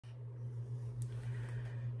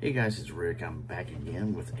Hey guys, it's Rick. I'm back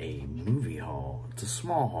again with a movie haul. It's a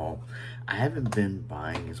small haul. I haven't been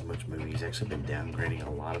buying as much movies. Actually, I've been downgrading a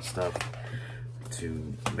lot of stuff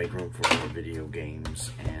to make room for more video games,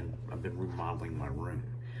 and I've been remodeling my room.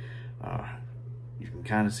 You can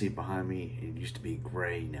kind of see behind me, it used to be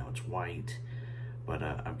gray, now it's white, but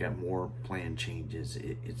I've got more planned changes.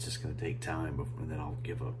 It's just going to take time before then I'll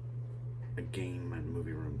give a game and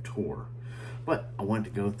movie room tour. But I wanted to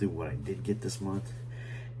go through what I did get this month.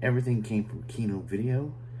 Everything came from Kino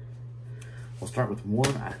Video. I'll start with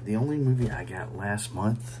one. The only movie I got last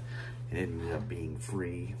month, and it ended up being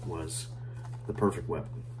free, was The Perfect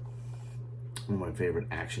Weapon. One of my favorite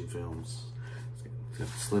action films. It's got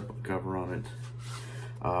a slip cover on it.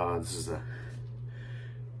 This is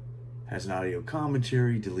has an audio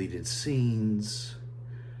commentary, deleted scenes,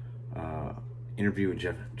 interview with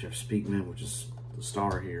Jeff Speakman, which is the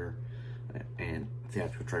star here, and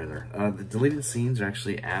theatrical trailer. The deleted scenes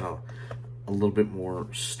actually add a little bit more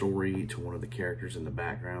story to one of the characters in the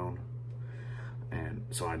background, and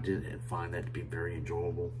so I did find that to be very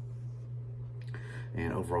enjoyable,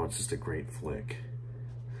 and overall it's just a great flick.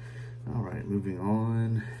 All right, moving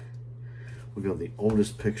on, we'll go to the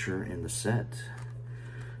oldest picture in the set.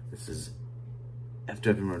 This is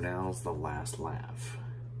F.W. Murnau's The Last Laugh.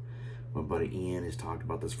 My buddy Ian has talked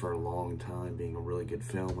about this for a long time, being a really good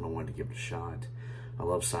film, and I wanted to give it a shot. I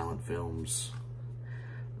love silent films.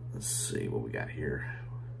 Let's see what we got here.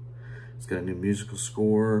 It's got a new musical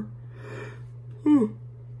score.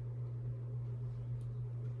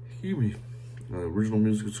 Excuse me. Original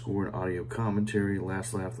musical score and audio commentary,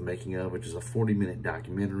 Last Laugh, the making of, which is a 40-minute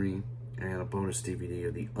documentary, and a bonus DVD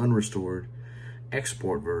of the unrestored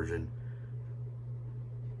export version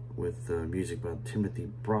with music by Timothy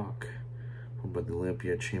Brock by the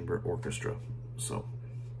Olympia Chamber Orchestra. So,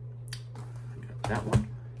 I got that one.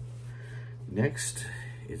 Next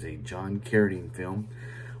is a John Carradine film,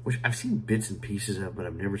 which I've seen bits and pieces of, but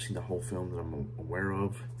I've never seen the whole film that I'm aware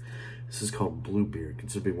of. This is called Bluebeard,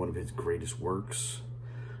 considered to be one of his greatest works.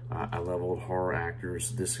 I love old horror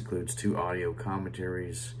actors. This includes 2 audio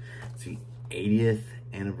commentaries. It's the 80th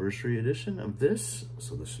anniversary edition of this,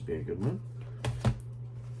 so this should be a good one.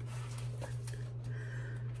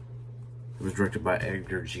 It was directed by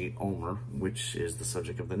Edgar G. Ulmer, which is the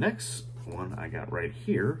subject of the next one I got right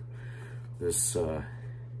here. This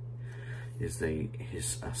is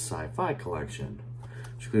his sci-fi collection,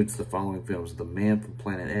 which includes the following films: The Man from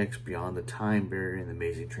Planet X, Beyond the Time Barrier, and The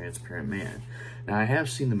Amazing Transparent Man. Now, I have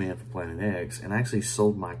seen The Man from Planet X, and I actually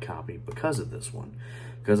sold my copy because of this one,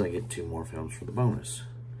 because I get 2 more films for the bonus.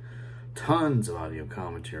 Tons of audio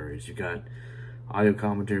commentaries. You got audio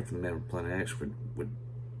commentary from The Man from Planet X with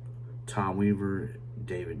Tom Weaver,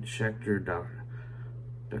 David Schechter,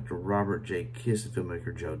 Dr. Robert J. Kiss, the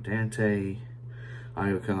filmmaker Joe Dante.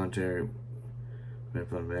 Audio commentary, Man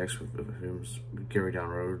from Planet X with films Gary Don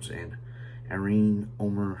Rhodes and Irene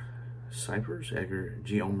Ulmer Cypers, Edgar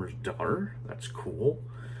G. Ulmer's daughter. That's cool.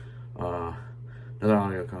 Another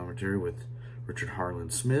audio commentary with Richard Harlan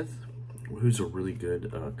Smith, who's a really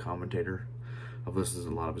good commentator. I've listened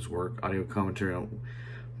to a lot of his work. Audio commentary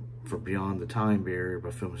for Beyond the Time Barrier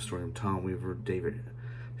by film historian Tom Weaver, David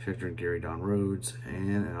Schechter, and Gary Don Rhodes,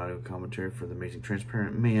 and an audio commentary for The Amazing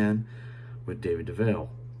Transparent Man with David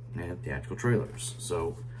DeVale, and theatrical trailers.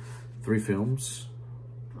 So 3 films,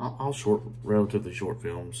 all short, relatively short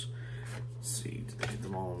films. Let's see, did they get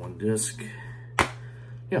them all on one disc?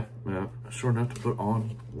 Yeah, short enough to put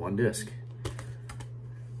on one disc.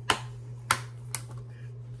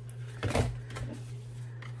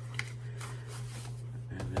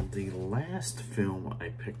 The last film I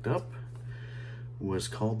picked up was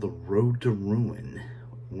called The Road to Ruin,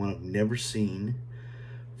 one I've never seen.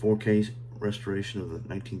 4K restoration of the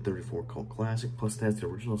 1934 cult classic, plus it has the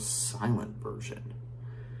original silent version.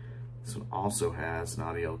 This one also has an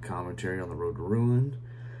audio commentary on The Road to Ruin,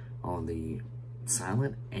 on the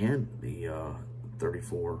silent and the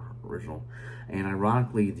 34 original. And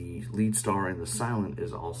ironically, the lead star in the silent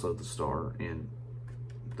is also the star in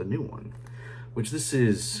the new one, which this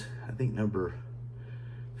is, I think, number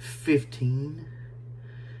 15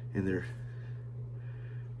 in their,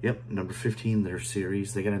 number 15 in their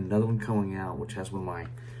series. They got another one coming out, which has one of my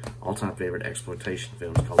all-time favorite exploitation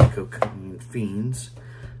films called The Cocaine Fiends.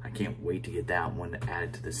 I can't wait to get that one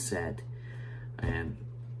added to the set. And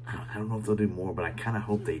I don't know if they'll do more, but I kind of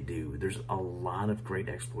hope they do. There's a lot of great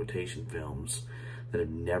exploitation films that have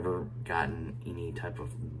never gotten any type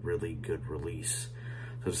of really good release.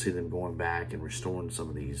 So to see them going back and restoring some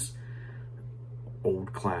of these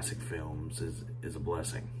old classic films is a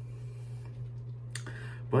blessing.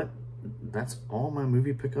 But that's all my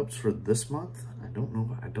movie pickups for this month. don't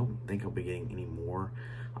know. I don't think I'll be getting any more.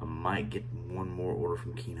 I might get one more order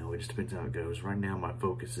from Kino. It just depends how it goes. Right now, my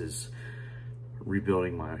focus is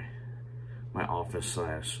rebuilding my office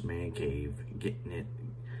slash man cave,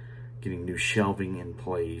 getting new shelving in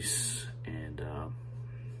place, and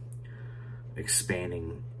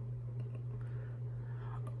expanding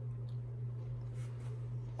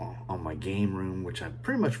on my game room, which I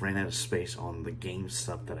pretty much ran out of space on the game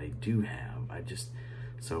stuff that I do have.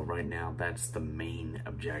 So right now that's the main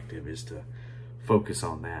objective, is to focus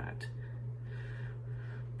on that.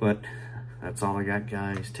 But that's all I got,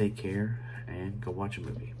 guys. Take care and go watch a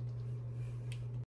movie.